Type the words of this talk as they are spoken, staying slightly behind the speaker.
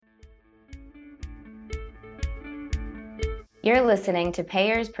You're listening to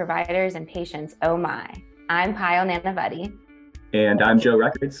Payers, Providers, and Patients, Oh My. I'm Payal Nanavati. And I'm Joe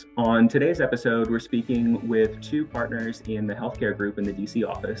Records. On today's episode, we're speaking with two partners in the healthcare group in the DC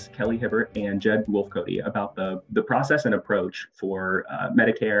office, Kelly Hibbert and Jed Wolf-Cody, about the process and approach for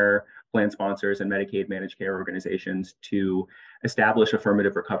Medicare, plan sponsors, and Medicaid managed care organizations to establish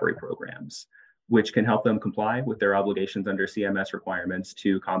affirmative recovery programs, which can help them comply with their obligations under CMS requirements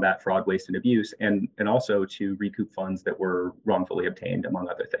to combat fraud, waste, and abuse, and also to recoup funds that were wrongfully obtained, among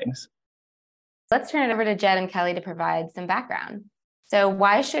other things. Let's turn it over to Jed and Kelly to provide some background. So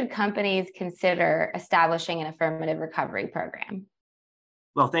why should companies consider establishing an affirmative recovery program?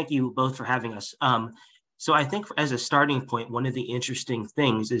 Well, thank you both for having us. So I think as a starting point, one of the interesting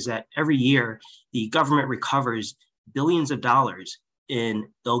things is that every year the government recovers billions of dollars in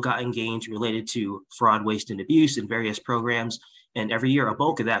ill-gotten gains related to fraud, waste, and abuse in various programs. And every year, a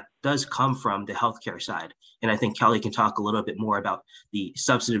bulk of that does come from the healthcare side. And I think Kelly can talk a little bit more about the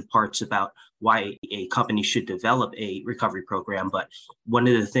substantive parts about why a company should develop a recovery program. But one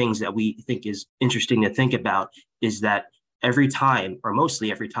of the things that we think is interesting to think about is that every time, or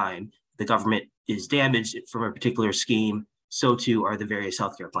mostly every time, the government is damaged from a particular scheme, so too are the various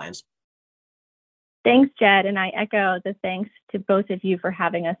healthcare plans. Thanks, Jed. And I echo the thanks to both of you for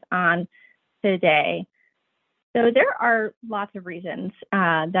having us on today. So there are lots of reasons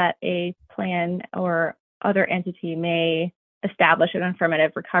that a plan or other entity may establish an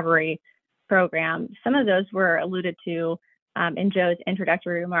affirmative recovery program. Some of those were alluded to in Joe's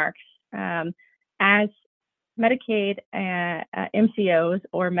introductory remarks. As Medicaid MCOs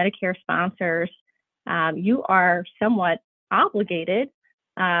or Medicare sponsors, you are somewhat obligated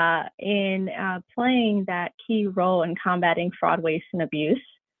in playing that key role in combating fraud, waste, and abuse,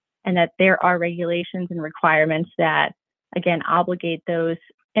 and that there are regulations and requirements that, again, obligate those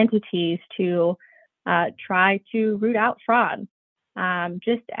entities to try to root out fraud,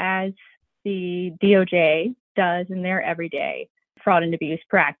 just as the DOJ does in their everyday fraud and abuse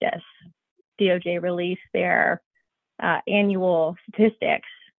practice. DOJ released their annual statistics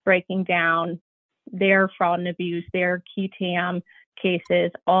breaking down their fraud and abuse, their key TAM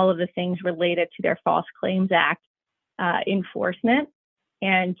cases, all of the things related to their False Claims Act enforcement.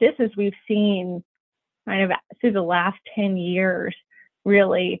 And just as we've seen kind of through the last 10 years,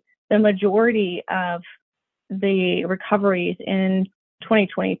 really, the majority of the recoveries in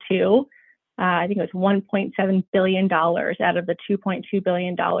 2022, I think it was $1.7 billion out of the $2.2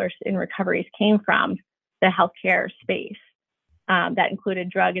 billion in recoveries came from the healthcare space. That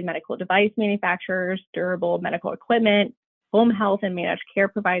included drug and medical device manufacturers, durable medical equipment, home health and managed care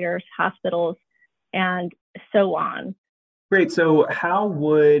providers, hospitals, and so on. Great. So how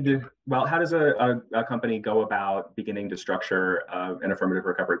does a company go about beginning to structure an affirmative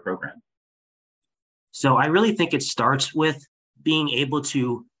recovery program? So I really think it starts with being able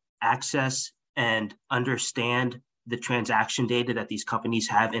to access and understand the transaction data that these companies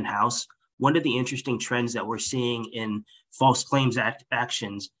have in-house. One of the interesting trends that we're seeing in False Claims Act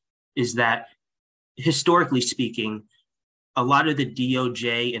actions is that, historically speaking, a lot of the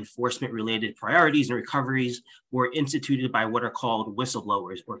DOJ enforcement-related priorities and recoveries were instituted by what are called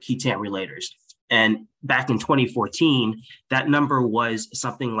whistleblowers or qui tam relators. And back in 2014, that number was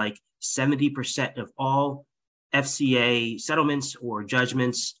something like 70% of all FCA settlements or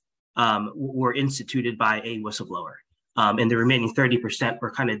judgments were instituted by a whistleblower. And the remaining 30%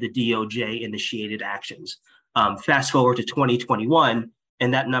 were kind of the DOJ-initiated actions. Fast forward to 2021,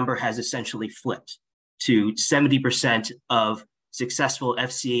 and that number has essentially flipped to 70% of successful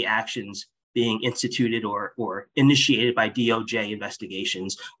FCA actions being instituted or initiated by DOJ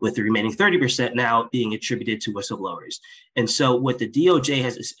investigations, with the remaining 30% now being attributed to whistleblowers. And so what the DOJ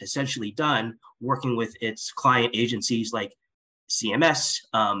has essentially done, working with its client agencies like CMS,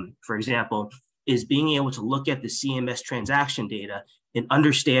 for example, is being able to look at the CMS transaction data and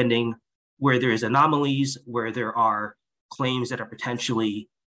understanding where there is anomalies, where there are claims that are potentially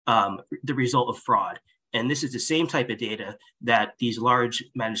the result of fraud. And this is the same type of data that these large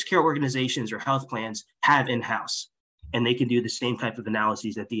managed care organizations or health plans have in-house. And they can do the same type of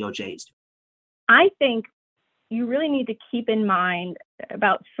analyses that DOJ is doing. I think you really need to keep in mind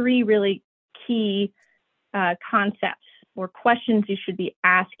about three really key concepts or questions you should be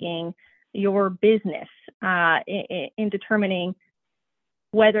asking your business in determining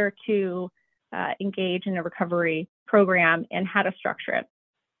whether to engage in a recovery program and how to structure it.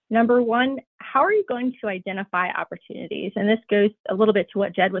 Number one, how are you going to identify opportunities? And this goes a little bit to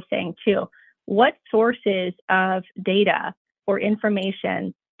what Jed was saying too. What sources of data or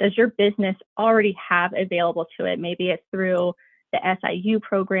information does your business already have available to it? Maybe it's through the SIU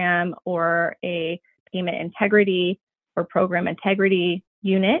program or a payment integrity or program integrity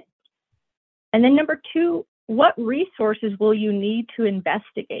unit? And then number two, what resources will you need to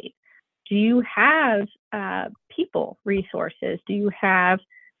investigate? Do you have people resources? Do you have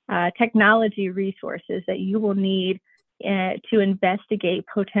technology resources that you will need to investigate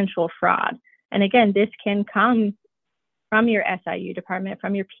potential fraud? And again, this can come from your SIU department,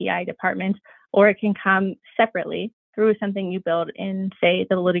 from your PI department, or it can come separately through something you build in, say,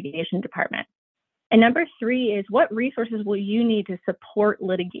 the litigation department. And number three is, what resources will you need to support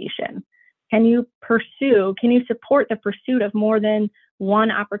litigation? Can you support the pursuit of more than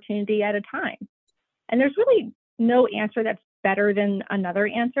one opportunity at a time? And there's really no answer that's better than another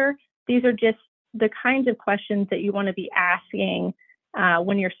answer. These are just the kinds of questions that you want to be asking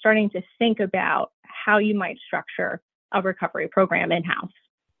when you're starting to think about how you might structure a recovery program in-house.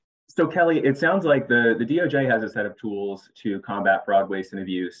 So Kelly, it sounds like the DOJ has a set of tools to combat fraud, waste, and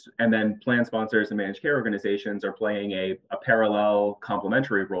abuse, and then plan sponsors and managed care organizations are playing a parallel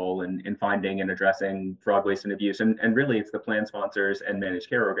complementary role in finding and addressing fraud, waste, and abuse. And really, it's the plan sponsors and managed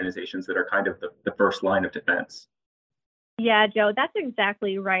care organizations that are kind of the first line of defense. Yeah, Joe, that's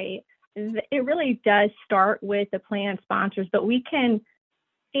exactly right. It really does start with the plan sponsors, but we can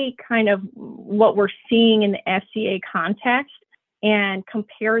take kind of what we're seeing in the FCA context and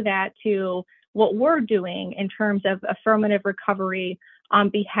compare that to what we're doing in terms of affirmative recovery on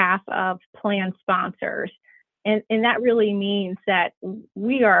behalf of plan sponsors. And that really means that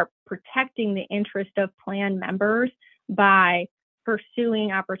we are protecting the interest of plan members by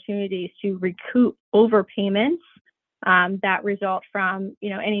pursuing opportunities to recoup overpayments that result from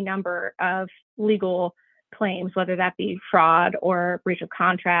any number of legal claims, whether that be fraud or breach of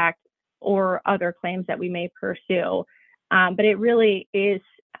contract or other claims that we may pursue. But it really is,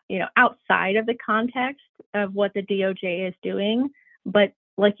 outside of the context of what the DOJ is doing. But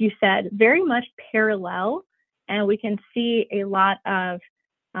like you said, very much parallel, and we can see a lot of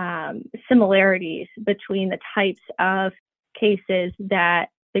similarities between the types of cases that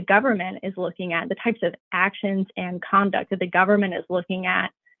the government is looking at, the types of actions and conduct that the government is looking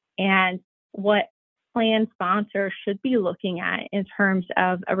at, and what plan sponsors should be looking at in terms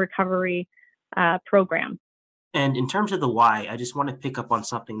of a recovery program. And in terms of the why, I just want to pick up on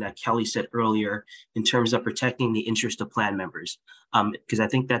something that Kelly said earlier in terms of protecting the interest of plan members, because I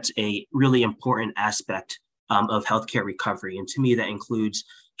think that's a really important aspect of healthcare recovery. And to me, that includes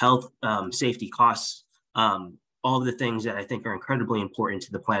health, safety costs, all of the things that I think are incredibly important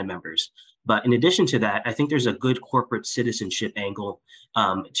to the plan members. But in addition to that, I think there's a good corporate citizenship angle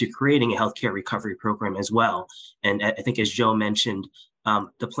to creating a healthcare recovery program as well. And I think, as Joe mentioned,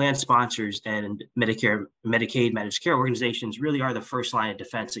 the plan sponsors and Medicare, Medicaid, managed care organizations really are the first line of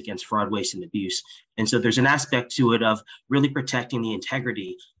defense against fraud, waste, and abuse. And so there's an aspect to it of really protecting the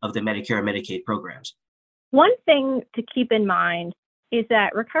integrity of the Medicare and Medicaid programs. One thing to keep in mind is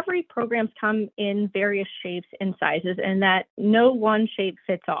that recovery programs come in various shapes and sizes, and that no one shape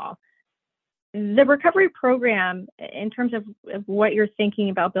fits all. The recovery program, in terms of what you're thinking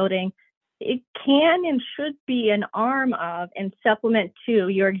about building, it can and should be an arm of and supplement to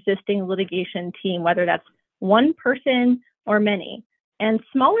your existing litigation team, whether that's one person or many. And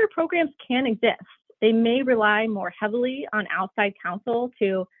smaller programs can exist. They may rely more heavily on outside counsel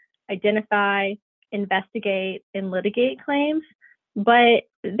to identify, investigate, and litigate claims, but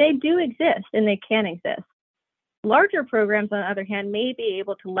they do exist and they can exist. Larger programs, on the other hand, may be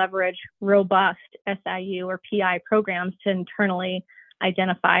able to leverage robust SIU or PI programs to internally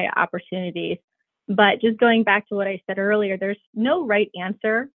identify opportunities. But just going back to what I said earlier, there's no right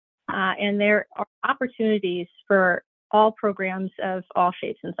answer, and there are opportunities for all programs of all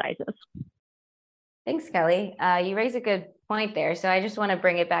shapes and sizes. Thanks, Kelly. You raise a good point there. So I just want to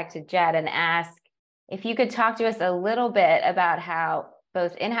bring it back to Jed and ask if you could talk to us a little bit about how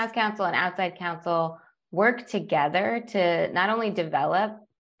both in-house counsel and outside counsel work together to not only develop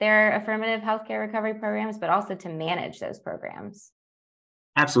their affirmative healthcare recovery programs, but also to manage those programs.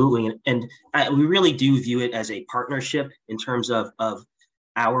 Absolutely. And we really do view it as a partnership in terms of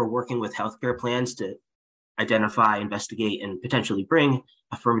our working with healthcare plans to identify, investigate, and potentially bring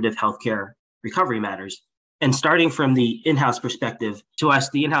affirmative healthcare recovery matters. And starting from the in-house perspective, to us,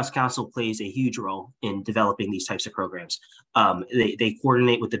 the in-house counsel plays a huge role in developing these types of programs. They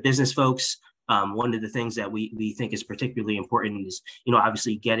coordinate with the business folks. One of the things that we think is particularly important is,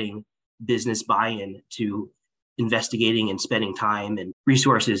 obviously getting business buy-in to investigating and spending time and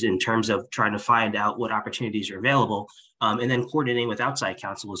resources in terms of trying to find out what opportunities are available, and then coordinating with outside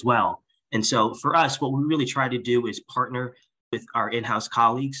counsel as well. And so for us, what we really try to do is partner with our in-house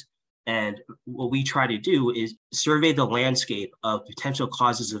colleagues And what we try to do is survey the landscape of potential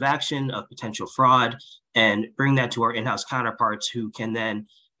causes of action, of potential fraud, and bring that to our in-house counterparts who can then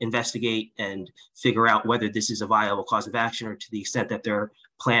investigate and figure out whether this is a viable cause of action or to the extent that their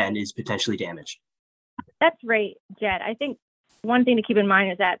plan is potentially damaged. That's right, Jed. I think one thing to keep in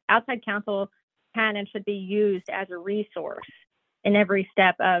mind is that outside counsel can and should be used as a resource in every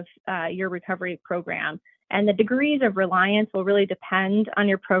step of your recovery program. And the degrees of reliance will really depend on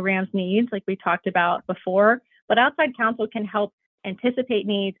your program's needs, like we talked about before. But outside counsel can help anticipate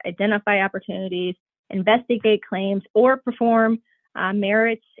needs, identify opportunities, investigate claims, or perform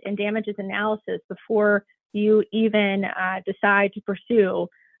merits and damages analysis before you even decide to pursue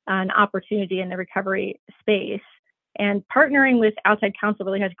an opportunity in the recovery space. And partnering with outside counsel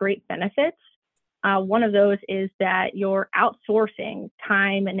really has great benefits. One of those is that you're outsourcing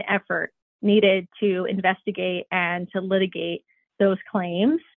time and effort needed to investigate and to litigate those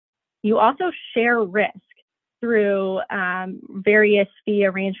claims. You also share risk through various fee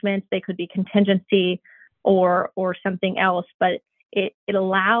arrangements. They could be contingency or something else, but it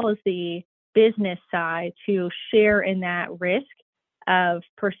allows the business side to share in that risk of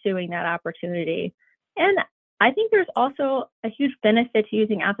pursuing that opportunity. And I think there's also a huge benefit to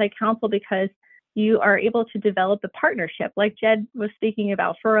using outside counsel because you are able to develop a partnership, like Jed was speaking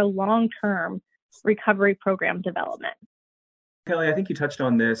about, for a long-term recovery program development. Kelly, I think you touched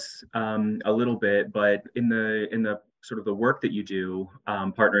on this a little bit, but in the sort of the work that you do,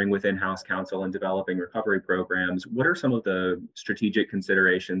 partnering with in-house counsel and developing recovery programs, what are some of the strategic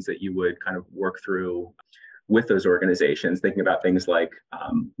considerations that you would kind of work through with those organizations, thinking about things like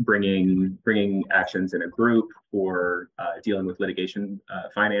bringing actions in a group or dealing with litigation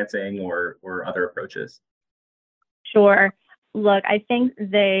financing or other approaches? Sure. Look, I think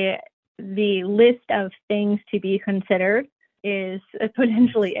the list of things to be considered is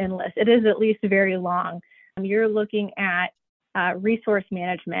potentially endless. It is at least very long. You're looking at resource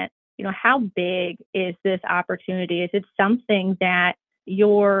management. You know, how big is this opportunity? Is it something that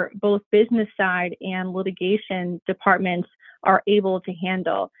your both business side and litigation departments are able to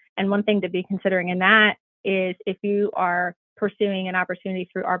handle? And one thing to be considering in that is if you are pursuing an opportunity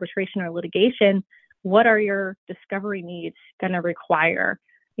through arbitration or litigation, what are your discovery needs going to require?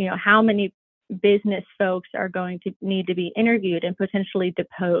 You know, how many business folks are going to need to be interviewed and potentially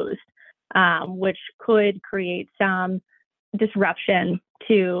deposed, which could create some disruption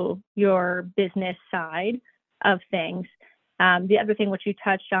to your business side of things. The other thing which you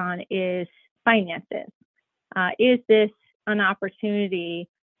touched on is finances. Is this an opportunity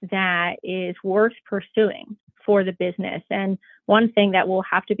that is worth pursuing for the business? And one thing that will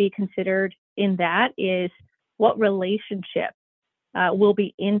have to be considered in that is what relationship will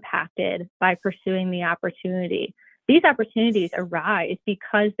be impacted by pursuing the opportunity. These opportunities arise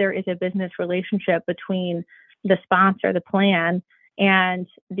because there is a business relationship between the sponsor, the plan, and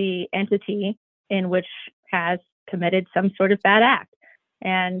the entity in which has committed some sort of bad act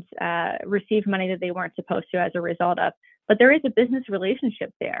and received money that they weren't supposed to as a result of. But there is a business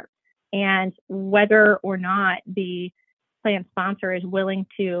relationship there. And whether or not the plan sponsor is willing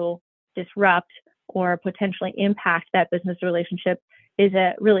to disrupt or potentially impact that business relationship is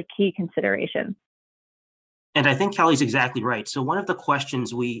a really key consideration. And I think Kelly's exactly right. So one of the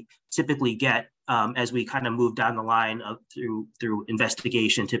questions we typically get as we kind of move down the line of through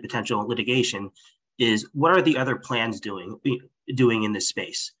investigation to potential litigation is, what are the other plans doing in this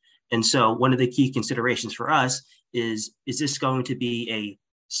space? And so one of the key considerations for us is this going to be a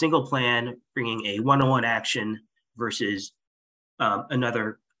single plan bringing a one-on-one action versus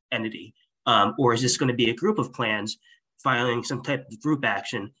another entity? Or is this going to be a group of plans filing some type of group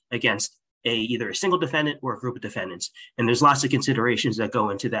action against either a single defendant or a group of defendants? And there's lots of considerations that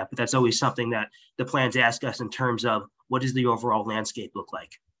go into that, but that's always something that the plans ask us in terms of what does the overall landscape look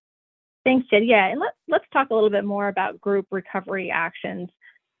like? Thanks, Jed. Yeah, and let's talk a little bit more about group recovery actions,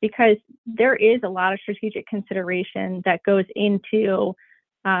 because there is a lot of strategic consideration that goes into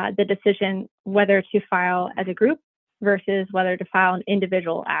the decision whether to file as a group versus whether to file in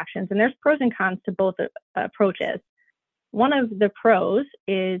individual actions. And there's pros and cons to both approaches. One of the pros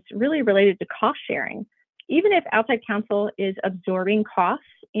is really related to cost sharing. Even if outside counsel is absorbing costs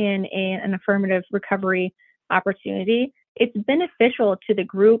in an affirmative recovery opportunity, it's beneficial to the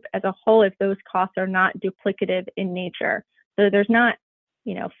group as a whole if those costs are not duplicative in nature. So there's not,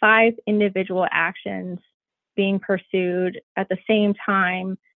 5 individual actions being pursued at the same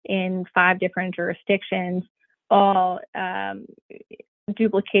time in 5 different jurisdictions, all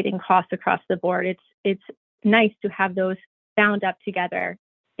duplicating costs across the board. It's nice to have those bound up together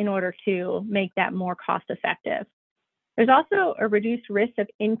in order to make that more cost effective. There's also a reduced risk of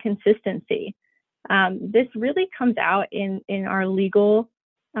inconsistency. This really comes out in our legal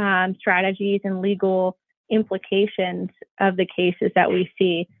strategies and legal implications of the cases that we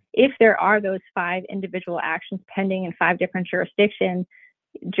see. If there are those 5 individual actions pending in 5 different jurisdictions,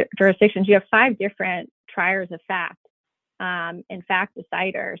 you have 5 different triers of fact, and fact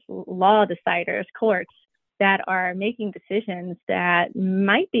deciders, law deciders, courts that are making decisions that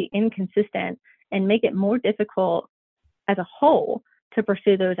might be inconsistent and make it more difficult as a whole to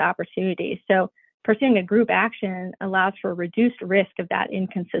pursue those opportunities. So pursuing a group action allows for reduced risk of that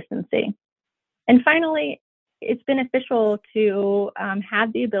inconsistency. And finally, it's beneficial to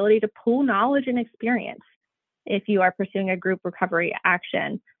have the ability to pool knowledge and experience if you are pursuing a group recovery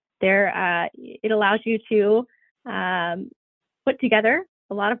action. It allows you to put together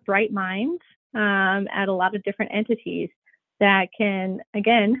a lot of bright minds at a lot of different entities that can,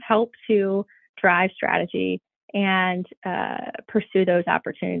 again, help to drive strategy and pursue those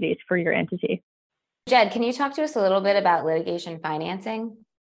opportunities for your entity. Jed, can you talk to us a little bit about litigation financing?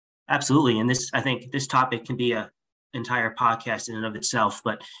 Absolutely. And I think this topic can be an entire podcast in and of itself,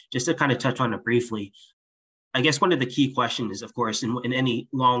 but just to kind of touch on it briefly, I guess one of the key questions, of course, in any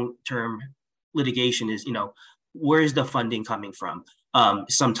long-term litigation is, where's the funding coming from?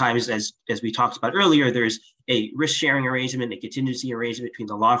 Sometimes, as we talked about earlier, there's a risk-sharing arrangement, a contingency arrangement between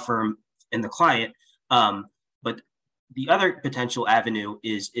the law firm and the client. But the other potential avenue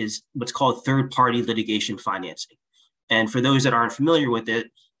is what's called third-party litigation financing. And for those that aren't familiar with it,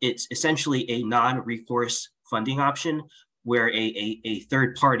 it's essentially a non-recourse funding option where a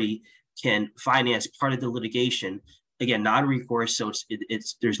third party can finance part of the litigation. Again, non-recourse, so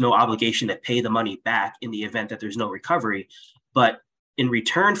there's no obligation to pay the money back in the event that there's no recovery. But in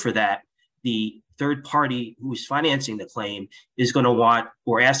return for that, the third party who's financing the claim is going to want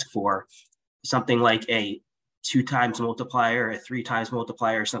or ask for something like a 2 times multiplier, a 3 times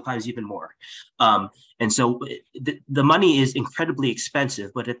multiplier, sometimes even more. And so the money is incredibly expensive,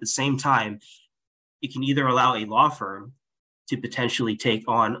 but at the same time, it can either allow a law firm to potentially take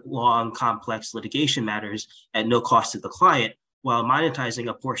on long, complex litigation matters at no cost to the client, while monetizing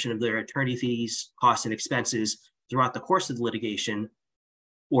a portion of their attorney fees, costs, and expenses throughout the course of the litigation.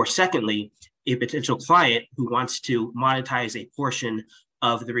 Or secondly, a potential client who wants to monetize a portion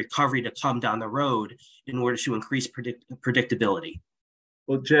of the recovery to come down the road in order to increase predictability.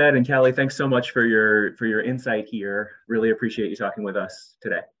 Well, Jed and Kelly, thanks so much for your insight here. Really appreciate you talking with us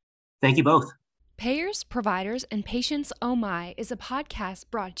today. Thank you both. Payers, Providers, and Patients Oh My is a podcast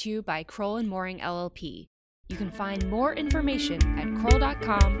brought to you by Kroll & Mooring LLP. You can find more information at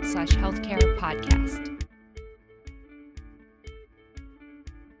kroll.com/healthcarepodcast.